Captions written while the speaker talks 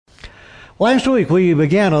Last week we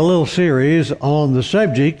began a little series on the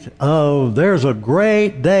subject of There's a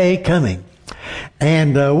Great Day Coming.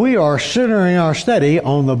 And we are centering our study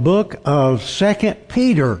on the book of 2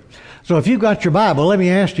 Peter. So if you've got your Bible, let me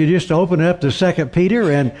ask you just to open it up to 2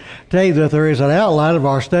 Peter and tell you that there is an outline of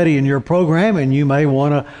our study in your program, and you may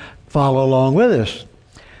want to follow along with us.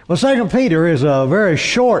 Well, 2 Peter is a very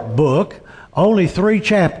short book, only 3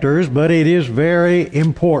 chapters, but it is very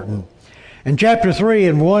important. In chapter 3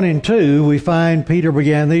 and 1 and 2, we find Peter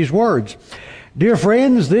began these words. Dear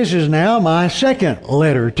friends, this is now my second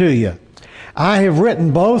letter to you. I have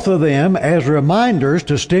written both of them as reminders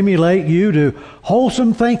to stimulate you to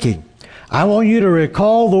wholesome thinking. I want you to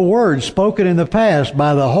recall the words spoken in the past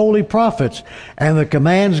by the holy prophets and the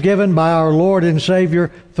commands given by our Lord and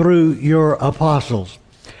Savior through your apostles.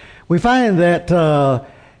 We find that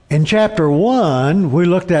in chapter 1, we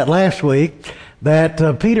looked at last week,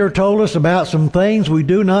 that Peter told us about some things we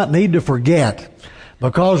do not need to forget.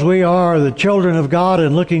 Because we are the children of God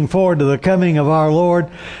and looking forward to the coming of our Lord,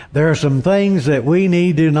 there are some things that we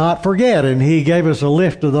need to not forget, and he gave us a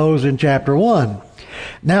list of those in chapter 1.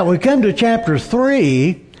 Now we come to chapter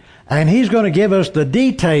 3, and he's going to give us the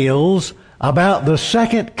details about the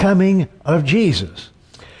second coming of Jesus.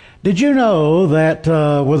 Did you know that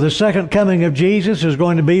with the second coming of Jesus is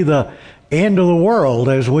going to be the end of the world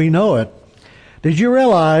as we know it? Did you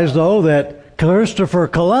realize, though, that Christopher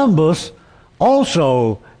Columbus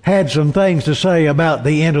also had some things to say about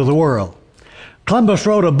the end of the world? Columbus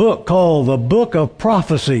wrote a book called The Book of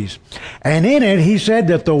Prophecies, and in it he said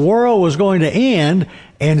that the world was going to end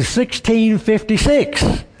in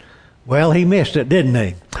 1656. Well, he missed it, didn't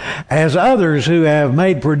he? As others who have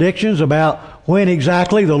made predictions about when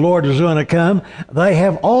exactly the Lord is going to come, they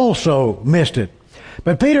have also missed it.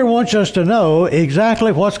 But Peter wants us to know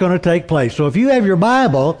exactly what's going to take place. So if you have your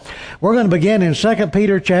Bible, we're going to begin in 2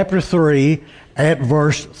 Peter chapter 3 at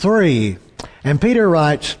verse 3. And Peter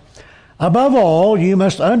writes, Above all, you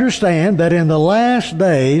must understand that in the last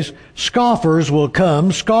days scoffers will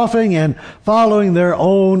come, scoffing and following their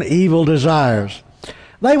own evil desires.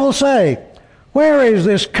 They will say, Where is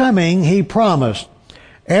this coming he promised?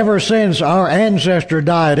 Ever since our ancestor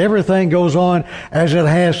died, everything goes on as it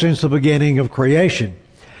has since the beginning of creation.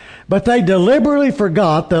 But they deliberately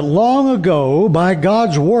forgot that long ago, by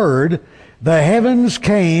God's word, the heavens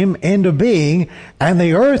came into being, and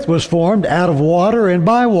the earth was formed out of water and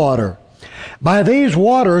by water. By these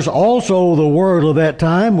waters also the world of that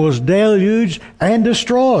time was deluged and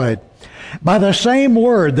destroyed. By the same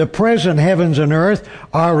word, the present heavens and earth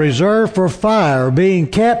are reserved for fire, being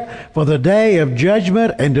kept for the day of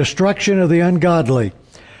judgment and destruction of the ungodly.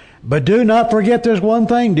 But do not forget this one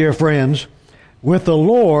thing, dear friends. With the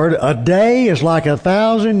Lord, a day is like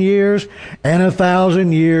 1,000 years, and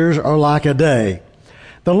 1,000 years are like a day.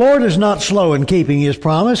 The Lord is not slow in keeping his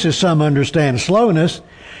promise, as some understand slowness.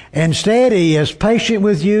 Instead, he is patient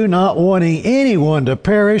with you, not wanting anyone to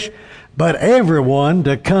perish, but everyone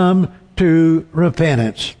to come to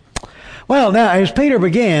repentance. Well, now, as Peter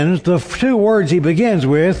begins, the 2 words he begins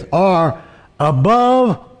with are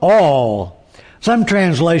above all. Some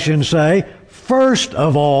translations say, first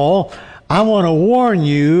of all, I want to warn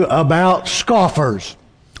you about scoffers.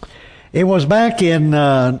 It was back in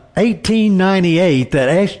 1898 that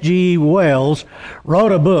H.G. Wells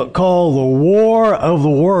wrote a book called The War of the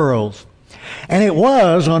Worlds. And it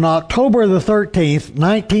was on October the 13th,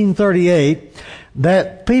 1938,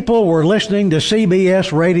 that people were listening to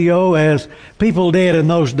CBS radio as people did in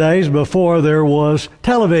those days before there was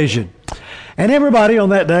television. And everybody on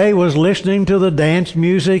that day was listening to the dance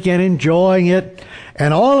music and enjoying it.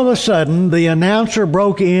 And all of a sudden, the announcer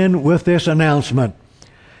broke in with this announcement.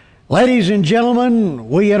 Ladies and gentlemen,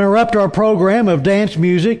 we interrupt our program of dance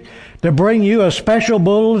music to bring you a special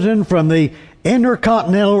bulletin from the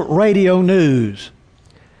Intercontinental Radio News.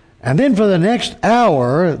 And then for the next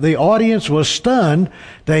hour, the audience was stunned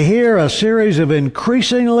to hear a series of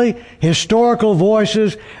increasingly historical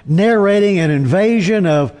voices narrating an invasion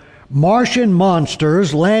of Martian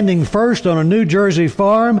monsters landing first on a New Jersey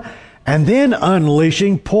farm and then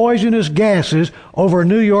unleashing poisonous gases over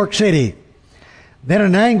New York City. Then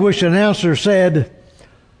an anguished announcer said,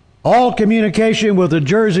 All communication with the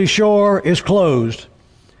Jersey Shore is closed.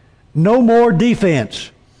 No more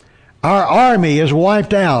defense. Our army is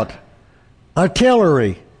wiped out.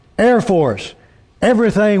 Artillery, Air Force,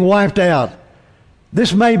 everything wiped out.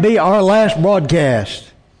 This may be our last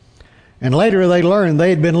broadcast. And later they learned they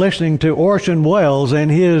had been listening to Orson Welles and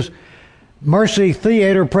his Mercy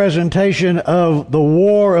Theater presentation of The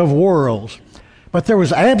War of Worlds. But there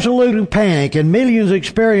was absolute panic, and millions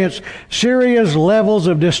experienced serious levels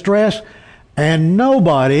of distress and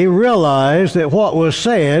nobody realized that what was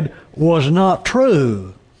said was not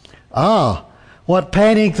true. What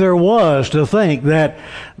panic there was to think that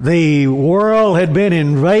the world had been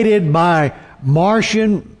invaded by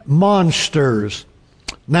Martian monsters.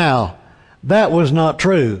 Now, that was not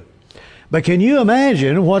true. But can you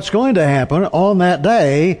imagine what's going to happen on that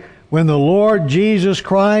day when the Lord Jesus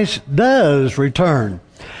Christ does return?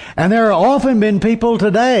 And there have often been people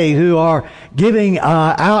today who are giving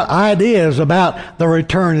out ideas about the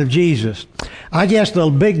return of Jesus. I guess the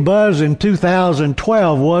big buzz in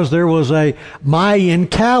 2012 was there was a Mayan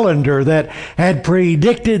calendar that had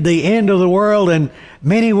predicted the end of the world, and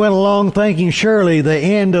many went along thinking surely the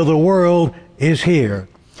end of the world is here.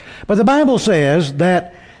 But the Bible says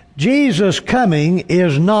that Jesus' coming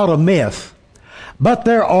is not a myth, but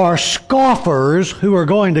there are scoffers who are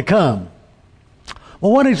going to come.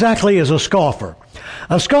 Well, what exactly is a scoffer?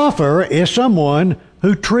 A scoffer is someone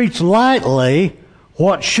who treats lightly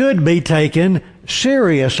what should be taken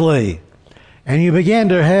seriously. And you begin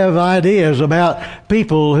to have ideas about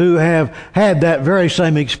people who have had that very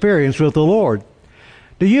same experience with the Lord.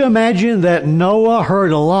 Do you imagine that Noah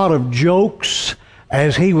heard a lot of jokes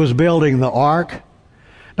as he was building the ark?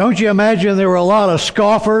 Don't you imagine there were a lot of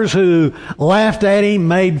scoffers who laughed at him,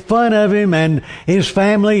 made fun of him and his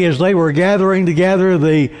family as they were gathering together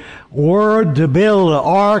the wood to build the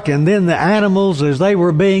ark, and then the animals as they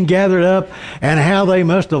were being gathered up, and how they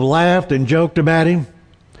must have laughed and joked about him?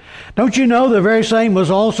 Don't you know the very same was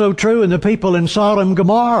also true in the people in Sodom and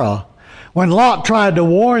Gomorrah, when Lot tried to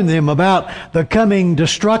warn them about the coming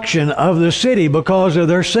destruction of the city because of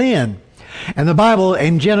their sin? And the Bible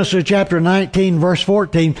in Genesis chapter 19 verse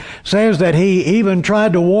 14 says that he even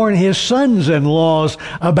tried to warn his sons-in-laws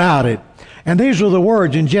about it. And these are the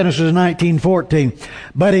words in Genesis 19:14.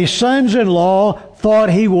 But his sons-in-law thought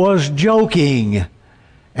he was joking,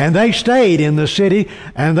 and they stayed in the city,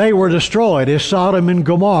 and they were destroyed as Sodom and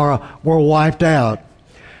Gomorrah were wiped out.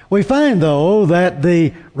 We find, though, that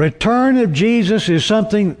the return of Jesus is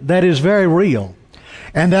something that is very real,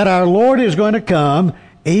 and that our Lord is going to come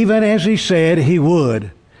even as he said he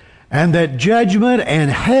would, and that judgment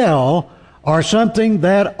and hell are something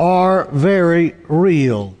that are very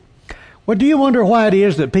real. Well, do you wonder why it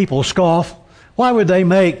is that people scoff? Why would they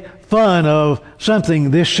make fun of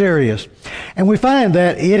something this serious? And we find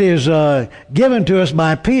that it is given to us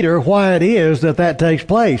by Peter why it is that that takes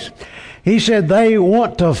place. He said they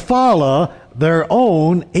want to follow their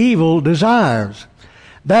own evil desires.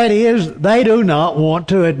 That is, they do not want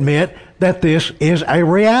to admit that this is a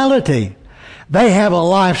reality. They have a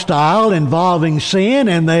lifestyle involving sin,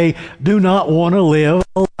 and they do not want to live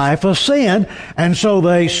a life of sin, and so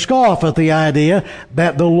they scoff at the idea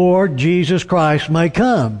that the Lord Jesus Christ may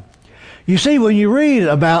come. You see, when you read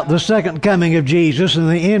about the second coming of Jesus and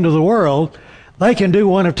the end of the world, they can do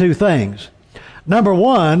one of two things. Number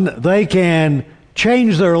one, they can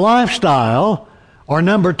change their lifestyle, or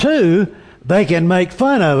number two, they can make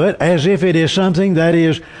fun of it as if it is something that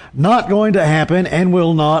is not going to happen and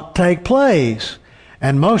will not take place.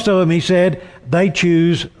 And most of them, he said, they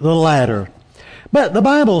choose the latter. But the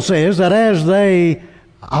Bible says that as they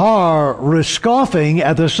are scoffing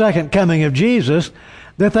at the second coming of Jesus,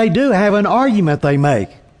 that they do have an argument they make.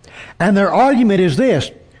 And their argument is this: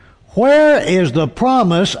 where is the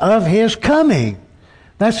promise of his coming?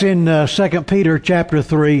 That's in 2 Peter chapter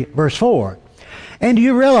 3, verse 4. And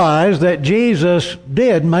you realize that Jesus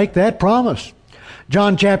did make that promise.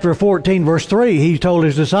 John chapter 14, verse 3, he told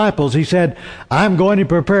his disciples, he said, I'm going to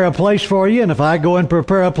prepare a place for you, and if I go and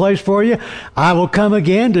prepare a place for you, I will come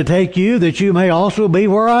again to take you, that you may also be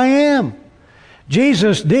where I am.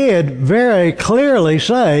 Jesus did very clearly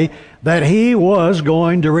say that he was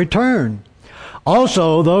going to return.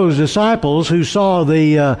 Also, those disciples who saw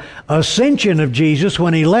the ascension of Jesus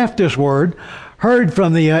when he left this world heard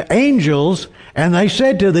from the angels, and they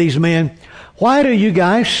said to these men, why do you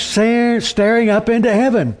guys staring up into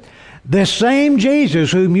heaven? This same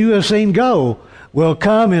Jesus whom you have seen go will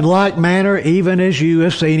come in like manner even as you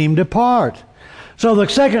have seen him depart. So the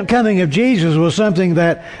second coming of Jesus was something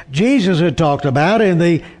that Jesus had talked about and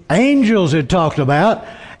the angels had talked about,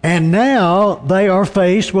 and now they are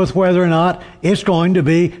faced with whether or not it's going to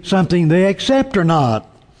be something they accept or not.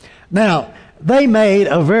 Now, they made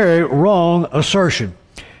a very wrong assertion.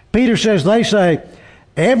 Peter says, they say,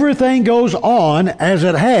 everything goes on as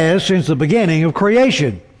it has since the beginning of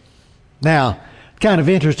creation. Now, kind of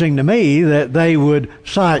interesting to me that they would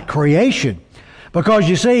cite creation, because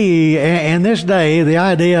you see, in this day, the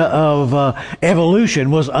idea of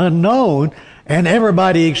evolution was unknown, and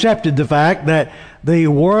everybody accepted the fact that the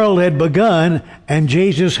world had begun and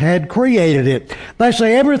Jesus had created it. They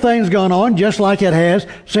say everything's gone on just like it has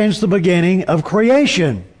since the beginning of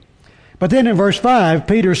creation. But then in verse 5,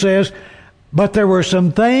 Peter says, but there were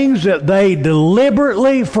some things that they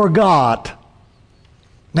deliberately forgot.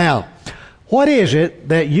 Now, what is it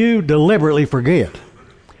that you deliberately forget?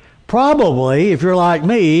 Probably, if you're like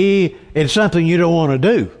me, it's something you don't want to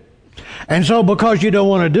do. And so because you don't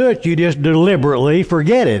want to do it, you just deliberately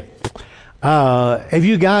forget it. Have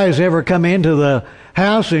you guys ever come into the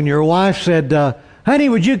house and your wife said, honey,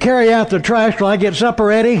 would you carry out the trash till I get supper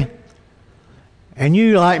ready? And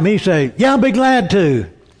you, like me, say, yeah, I'll be glad to.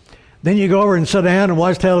 Then you go over and sit down and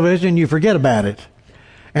watch television and you forget about it.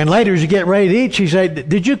 And later as you get ready to eat, she said,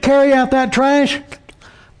 did you carry out that trash?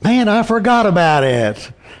 Man, I forgot about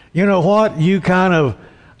it. You know what? You kind of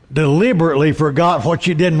deliberately forgot what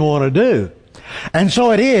you didn't want to do. And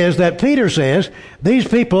so it is that Peter says these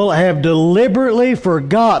people have deliberately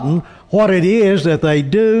forgotten what it is that they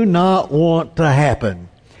do not want to happen.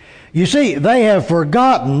 You see, they have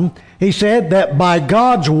forgotten, he said, that by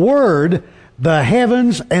God's word, the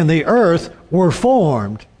heavens and the earth were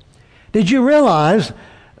formed. Did you realize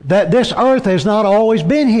that this earth has not always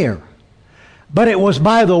been here? But it was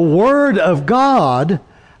by the word of God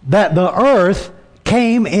that the earth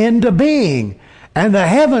came into being. And the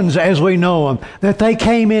heavens as we know them, that they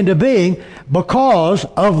came into being because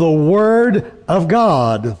of the Word of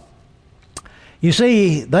God. You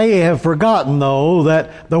see, they have forgotten, though,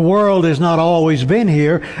 that the world has not always been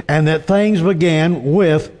here and that things began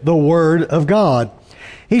with the Word of God.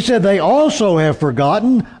 He said they also have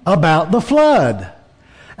forgotten about the flood.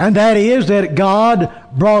 And that is that God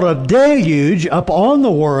brought a deluge upon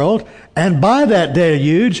the world, and by that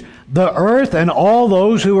deluge, the earth and all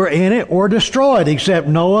those who were in it were destroyed, except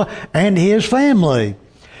Noah and his family.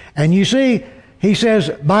 And you see, he says,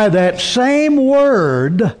 by that same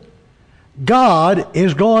word, God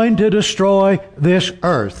is going to destroy this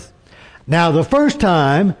earth. Now, the first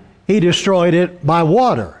time, he destroyed it by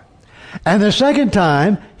water. And the second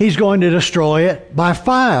time, he's going to destroy it by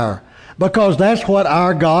fire. Because that's what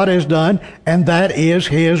our God has done, and that is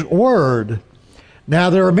his word. Now,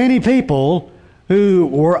 there are many people who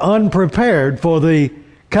were unprepared for the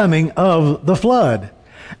coming of the flood.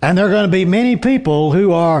 And there are going to be many people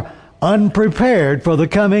who are unprepared for the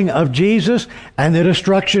coming of Jesus and the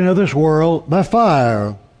destruction of this world by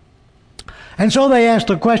fire. And so they asked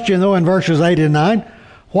the question, though, in verses 8 and 9,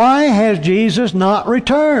 why has Jesus not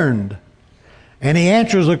returned? And he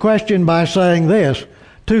answers the question by saying this,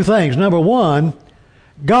 two things. Number one,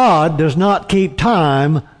 God does not keep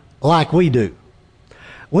time like we do.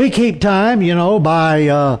 We keep time,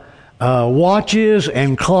 by watches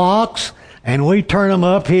and clocks, and we turn them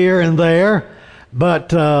up here and there.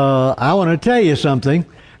 But I want to tell you something.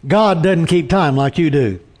 God doesn't keep time like you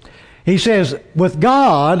do. He says, with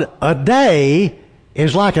God, a day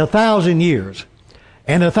is like 1,000 years,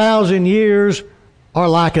 and 1,000 years are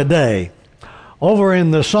like a day. Over in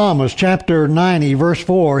the Psalmist, chapter 90, verse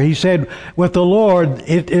 4, he said, with the Lord,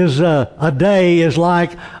 it is a day is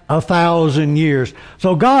like 1,000 years.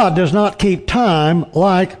 So God does not keep time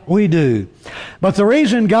like we do. But the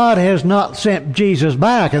reason God has not sent Jesus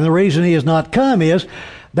back, and the reason he has not come, is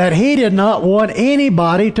that he did not want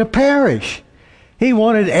anybody to perish. He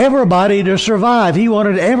wanted everybody to survive. He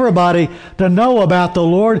wanted everybody to know about the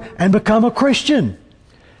Lord and become a Christian.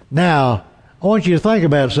 Now, I want you to think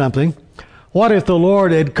about something. What if the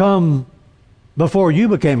Lord had come before you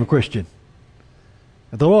became a Christian?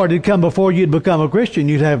 If the Lord had come before you'd become a Christian,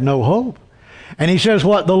 you'd have no hope. And he says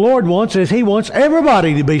what the Lord wants is he wants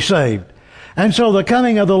everybody to be saved. And so the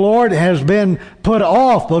coming of the Lord has been put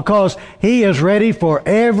off because he is ready for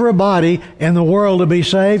everybody in the world to be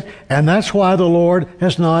saved. And that's why the Lord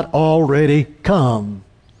has not already come.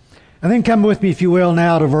 And then come with me, if you will,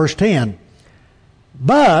 now to verse 10.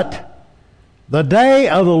 But the day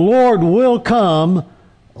of the Lord will come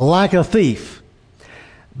like a thief.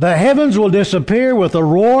 The heavens will disappear with a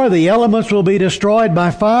roar, the elements will be destroyed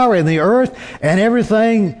by fire, and the earth and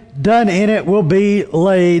everything done in it will be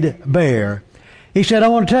laid bare. He said, I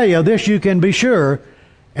want to tell you this you can be sure,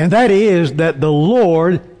 and that is that the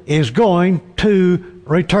Lord is going to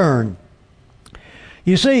return.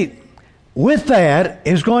 You see, with that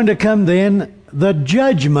is going to come then the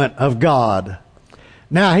judgment of God.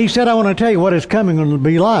 Now, he said, I want to tell you what it's coming to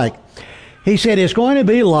be like. He said, it's going to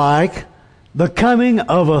be like the coming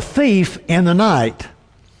of a thief in the night. Have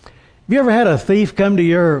you ever had a thief come to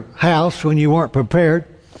your house when you weren't prepared?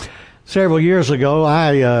 Several years ago,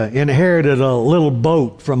 I inherited a little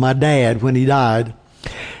boat from my dad when he died.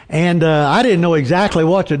 And I didn't know exactly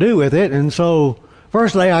what to do with it. And so,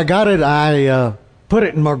 first day I got it, I put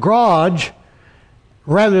it in my garage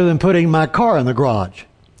rather than putting my car in the garage.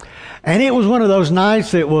 And it was one of those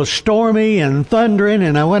nights that was stormy and thundering,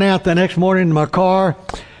 and I went out the next morning in my car,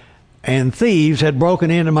 and thieves had broken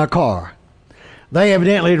into my car. They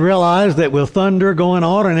evidently had realized that with thunder going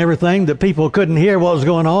on and everything, that people couldn't hear what was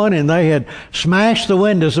going on, and they had smashed the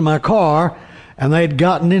windows of my car, and they had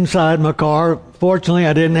gotten inside my car. Fortunately,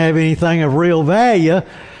 I didn't have anything of real value.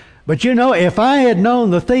 But you know, if I had known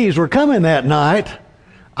the thieves were coming that night,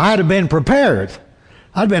 I'd have been prepared.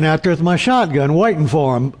 I'd been out there with my shotgun waiting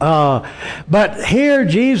for them. But here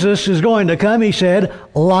Jesus is going to come, he said,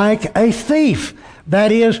 like a thief.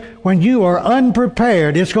 That is, when you are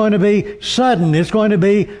unprepared, it's going to be sudden, it's going to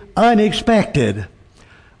be unexpected.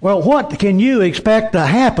 Well, what can you expect to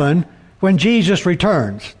happen when Jesus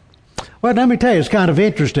returns? Well, let me tell you, it's kind of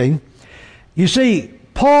interesting. You see,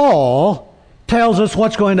 Paul tells us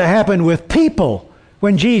what's going to happen with people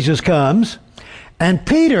when Jesus comes, and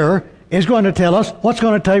Peter is going to tell us what's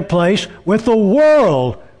going to take place with the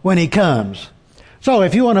world when he comes. So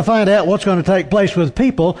if you want to find out what's going to take place with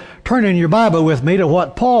people, turn in your Bible with me to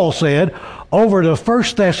what Paul said over to 1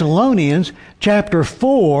 Thessalonians chapter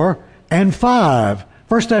 4 and 5.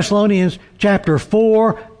 1 Thessalonians chapter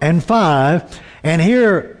 4 and 5. And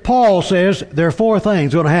here Paul says there are four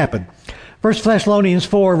things going to happen. 1 Thessalonians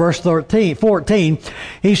 4 verse 14,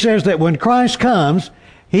 he says that when Christ comes,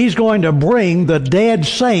 he's going to bring the dead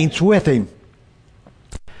saints with him.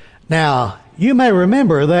 Now, you may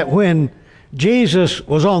remember that when Jesus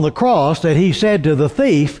was on the cross, that he said to the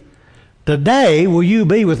thief, "Today will you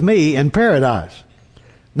be with me in paradise."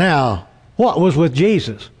 Now, what was with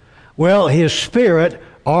Jesus? Well, his spirit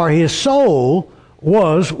or his soul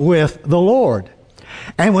was with the Lord.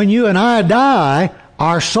 And when you and I die,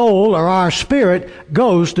 our soul or our spirit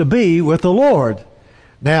goes to be with the Lord.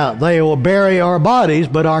 Now, they will bury our bodies,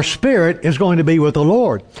 but our spirit is going to be with the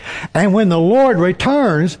Lord. And when the Lord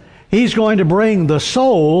returns, he's going to bring the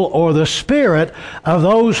soul or the spirit of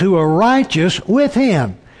those who are righteous with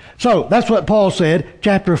him. So that's what Paul said,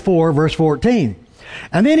 chapter 4, verse 14.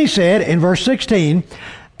 And then he said in verse 16,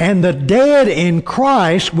 and the dead in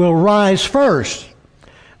Christ will rise first.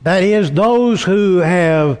 That is, those who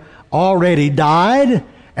have already died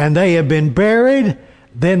and they have been buried,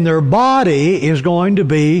 then their body is going to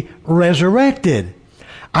be resurrected.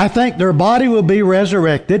 I think their body will be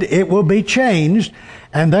resurrected, it will be changed,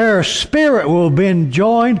 and their spirit will be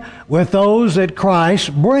joined with those that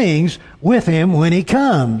Christ brings with him when he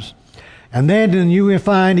comes. And then you will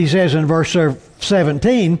find, he says in verse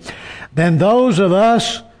 17, then those of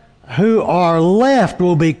us who are left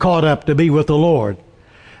will be caught up to be with the Lord.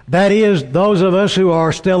 That is, those of us who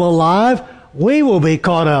are still alive, we will be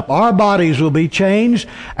caught up. Our bodies will be changed,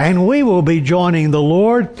 and we will be joining the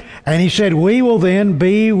Lord. And he said, we will then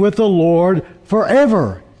be with the Lord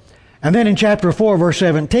forever. And then in chapter 4, verse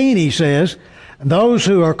 17, he says, those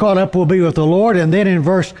who are caught up will be with the Lord. And then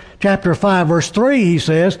in chapter 5, verse 3, he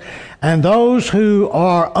says, and those who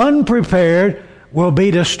are unprepared will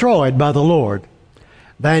be destroyed by the Lord.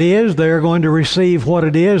 That is, they're going to receive what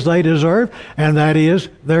it is they deserve, and that is,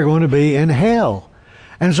 they're going to be in hell.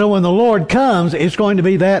 And so when the Lord comes, it's going to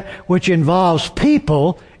be that which involves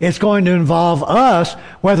people. It's going to involve us,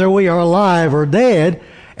 whether we are alive or dead.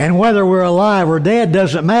 And whether we're alive or dead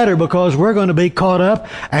doesn't matter, because we're going to be caught up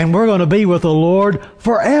and we're going to be with the Lord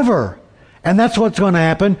forever. And that's what's going to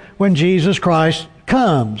happen when Jesus Christ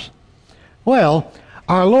comes. Well,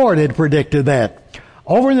 our Lord had predicted that.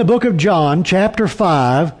 Over in the book of John, chapter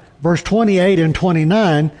 5, verse 28 and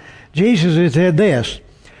 29, Jesus had said this,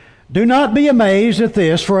 do not be amazed at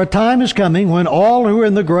this, for a time is coming when all who are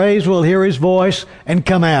in the graves will hear his voice and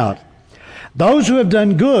come out. Those who have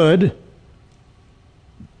done good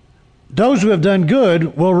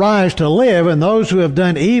will rise to live, and those who have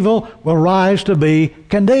done evil will rise to be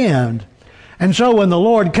condemned. And so when the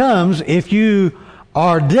Lord comes, if you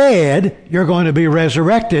are dead, you're going to be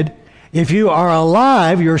resurrected. If you are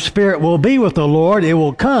alive, your spirit will be with the Lord. It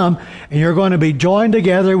will come, and you're going to be joined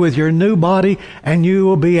together with your new body, and you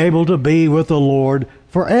will be able to be with the Lord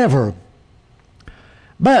forever.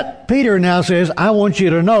 But Peter now says, I want you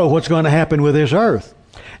to know what's going to happen with this earth.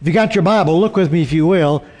 If you got your Bible, look with me if you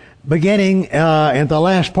will, beginning in the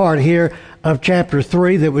last part here of chapter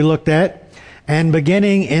 3 that we looked at, and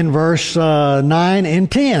beginning in verse 9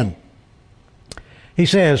 and 10. He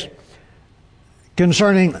says,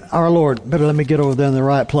 concerning our Lord, better let me get over there in the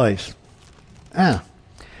right place. The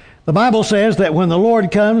Bible says that when the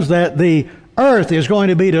Lord comes, that the earth is going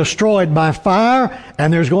to be destroyed by fire,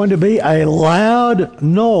 and there's going to be a loud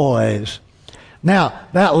noise. Now,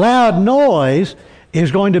 that loud noise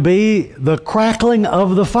is going to be the crackling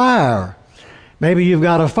of the fire. Maybe you've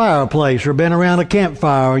got a fireplace or been around a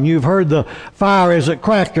campfire and you've heard the fire as it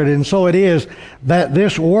crackled, and so it is that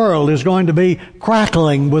this world is going to be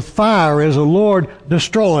crackling with fire as the Lord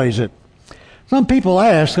destroys it. Some people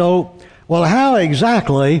ask, well, how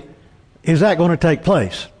exactly is that going to take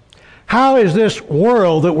place? How is this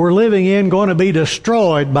world that we're living in going to be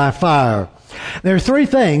destroyed by fire? There are three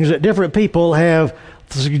things that different people have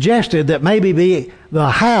suggested that maybe be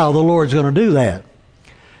how the Lord's going to do that.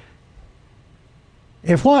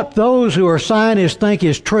 If what those who are scientists think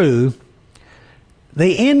is true,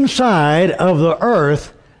 the inside of the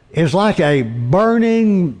earth is like a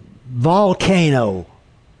burning volcano,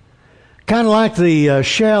 kind of like the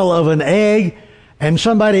shell of an egg, and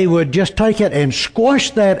somebody would just take it and squash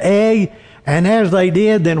that egg, and as they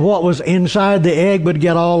did, then what was inside the egg would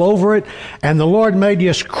get all over it, and the Lord may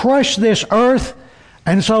just crush this earth,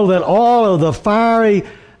 and so that all of the fiery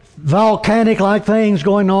volcanic-like things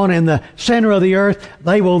going on in the center of the earth,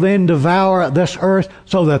 they will then devour this earth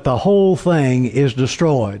so that the whole thing is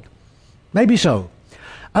destroyed. Maybe so.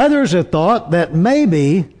 Others have thought that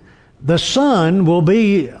maybe the sun will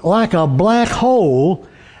be like a black hole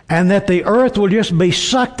and that the earth will just be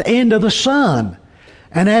sucked into the sun.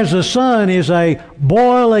 And as the sun is a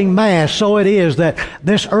boiling mass, so it is that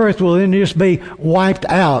this earth will then just be wiped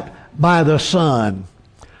out by the sun.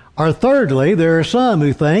 Or thirdly, there are some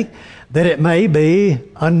who think that it may be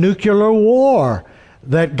a nuclear war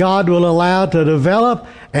that God will allow to develop,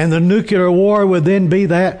 and the nuclear war would then be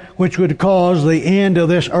that which would cause the end of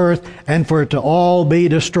this earth and for it to all be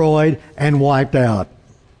destroyed and wiped out.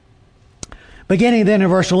 Beginning then in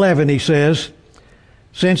verse 11, he says,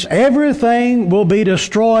 "Since everything will be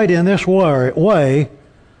destroyed in this way,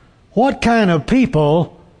 what kind of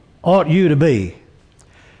people ought you to be?"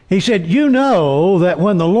 He said, you know that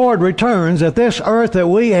when the Lord returns, that this earth that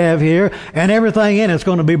we have here and everything in it is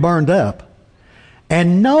going to be burned up.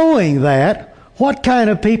 And knowing that, what kind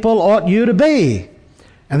of people ought you to be?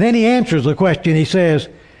 And then he answers the question. He says,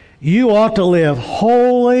 you ought to live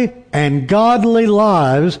holy and godly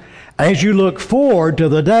lives as you look forward to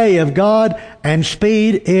the day of God and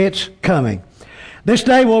speed its coming. This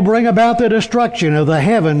day will bring about the destruction of the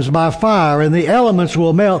heavens by fire, and the elements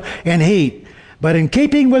will melt in heat. But in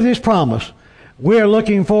keeping with his promise, we are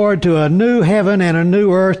looking forward to a new heaven and a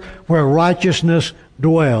new earth where righteousness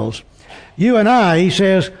dwells. You and I, he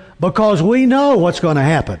says, because we know what's going to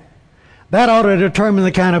happen. That ought to determine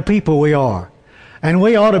the kind of people we are. And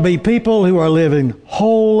we ought to be people who are living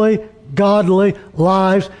holy, godly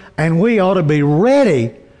lives, and we ought to be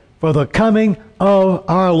ready for the coming of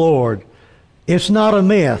our Lord. It's not a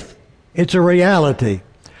myth. It's a reality.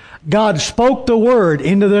 God spoke the Word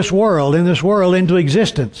into this world into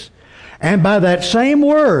existence. And by that same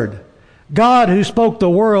Word, God who spoke the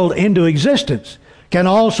world into existence can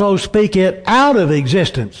also speak it out of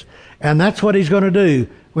existence. And that's what He's going to do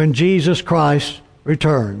when Jesus Christ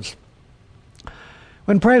returns.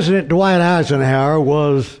 When President Dwight Eisenhower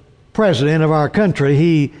was president of our country,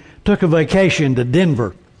 he took a vacation to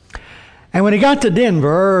Denver. And when he got to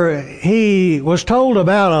Denver, he was told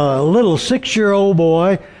about a little 6-year-old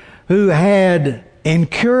boy who had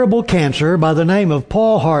incurable cancer by the name of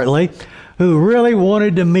Paul Hartley, who really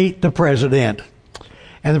wanted to meet the president.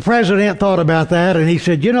 And the president thought about that, and he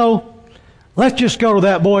said, let's just go to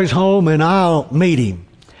that boy's home and I'll meet him.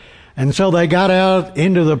 And so they got out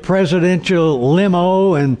into the presidential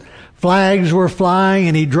limo, and flags were flying,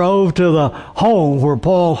 and he drove to the home where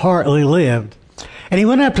Paul Hartley lived. And he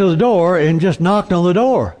went up to the door and just knocked on the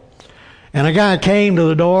door. And a guy came to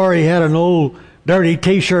the door. He had an old dirty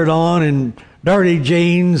T-shirt on and dirty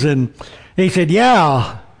jeans, and he said,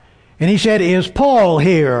 yeah. And he said, is Paul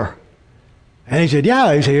here? And he said,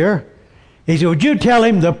 yeah, he's here. He said, would you tell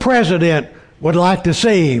him the president would like to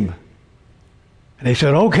see him? And he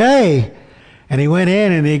said, okay. And he went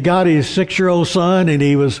in and he got his 6-year-old son, and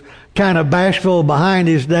he was kind of bashful behind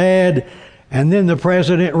his dad. And then the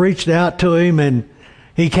president reached out to him, and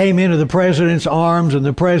he came into the president's arms, and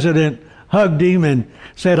the president hugged him and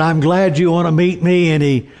said, I'm glad you want to meet me. And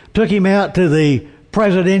he took him out to the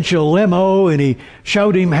presidential limo, and he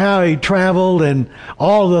showed him how he traveled and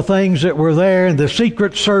all the things that were there, and the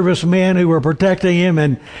Secret Service men who were protecting him,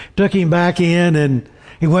 and took him back in, and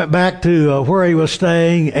he went back to where he was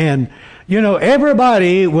staying. And,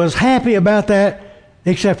 everybody was happy about that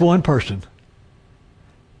except one person.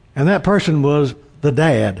 And that person was the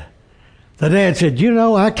dad. The dad said,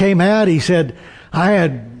 I came out, he said, I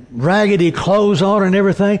had raggedy clothes on and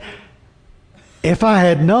everything. If I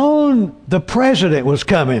had known the president was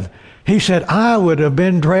coming, he said, I would have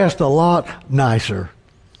been dressed a lot nicer.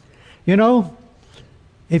 If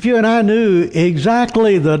If you and I knew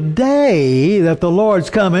exactly the day that the Lord's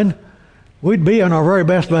coming, we'd be on our very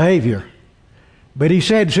best behavior. But he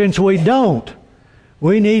said, since we don't,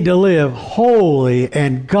 we need to live holy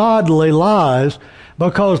and godly lives,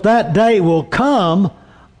 because that day will come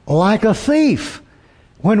like a thief.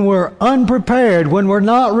 When we're unprepared, when we're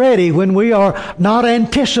not ready, when we are not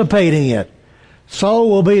anticipating it. So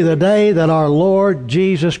will be the day that our Lord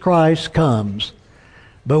Jesus Christ comes.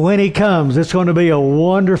 But when he comes, it's going to be a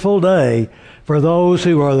wonderful day for those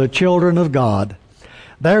who are the children of God.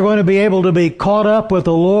 They're going to be able to be caught up with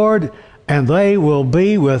the Lord, and they will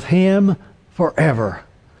be with him forever.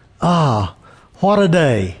 Ah, what a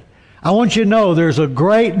day. I want you to know there's a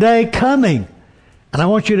great day coming, and I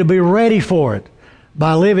want you to be ready for it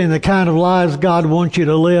by living the kind of lives God wants you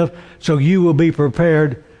to live, so you will be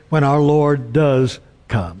prepared when our Lord does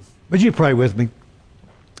come. Would you pray with me?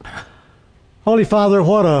 Holy Father,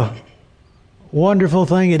 what a wonderful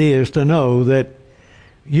thing it is to know that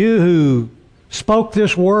you who spoke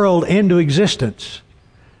this world into existence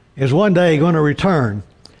is one day going to return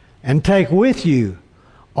and take with you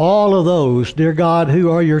all of those, dear God,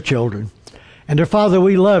 who are your children. And dear Father,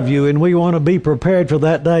 we love you, and we want to be prepared for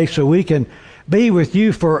that day so we can be with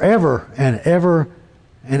you forever and ever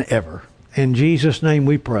and ever. In Jesus' name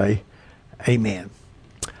we pray. Amen.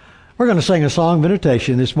 We're going to sing a song of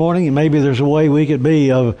invitation this morning, and maybe there's a way we could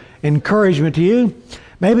be of encouragement to you.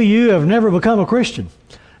 Maybe you have never become a Christian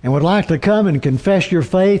and would like to come and confess your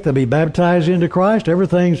faith and be baptized into Christ.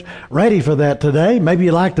 Everything's ready for that today. Maybe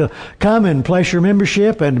you'd like to come and place your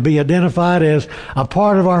membership and be identified as a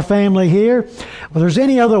part of our family here. Well, there's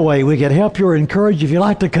any other way we could help you or encourage you if you'd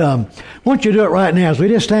like to come. Why don't you do it right now as we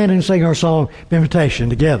just stand and sing our song of invitation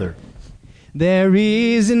together. There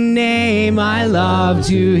is a name I love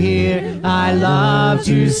to hear, I love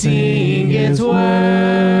to sing its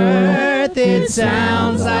worth. It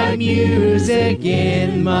sounds like music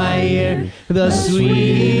in my ear, the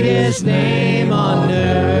sweetest name on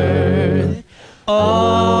earth.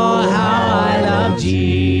 Oh, how I love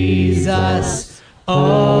Jesus.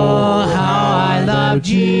 Oh, how I love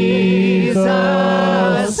Jesus.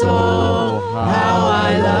 Oh, how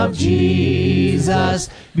I love Jesus.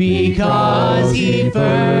 Because he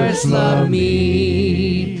first loved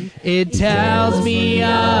me. It tells me of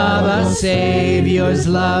a Savior's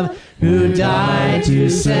love who died to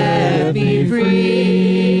set me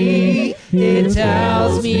free. It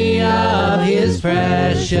tells me of his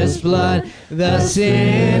precious blood, the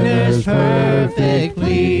sinner's perfect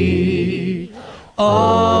plea.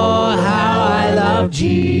 Oh, how I love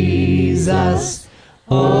Jesus.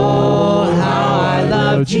 Oh, how I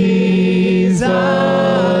love Jesus.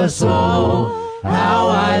 Oh, how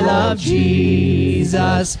I love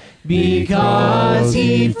Jesus, because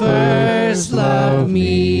he first loved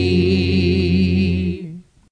me.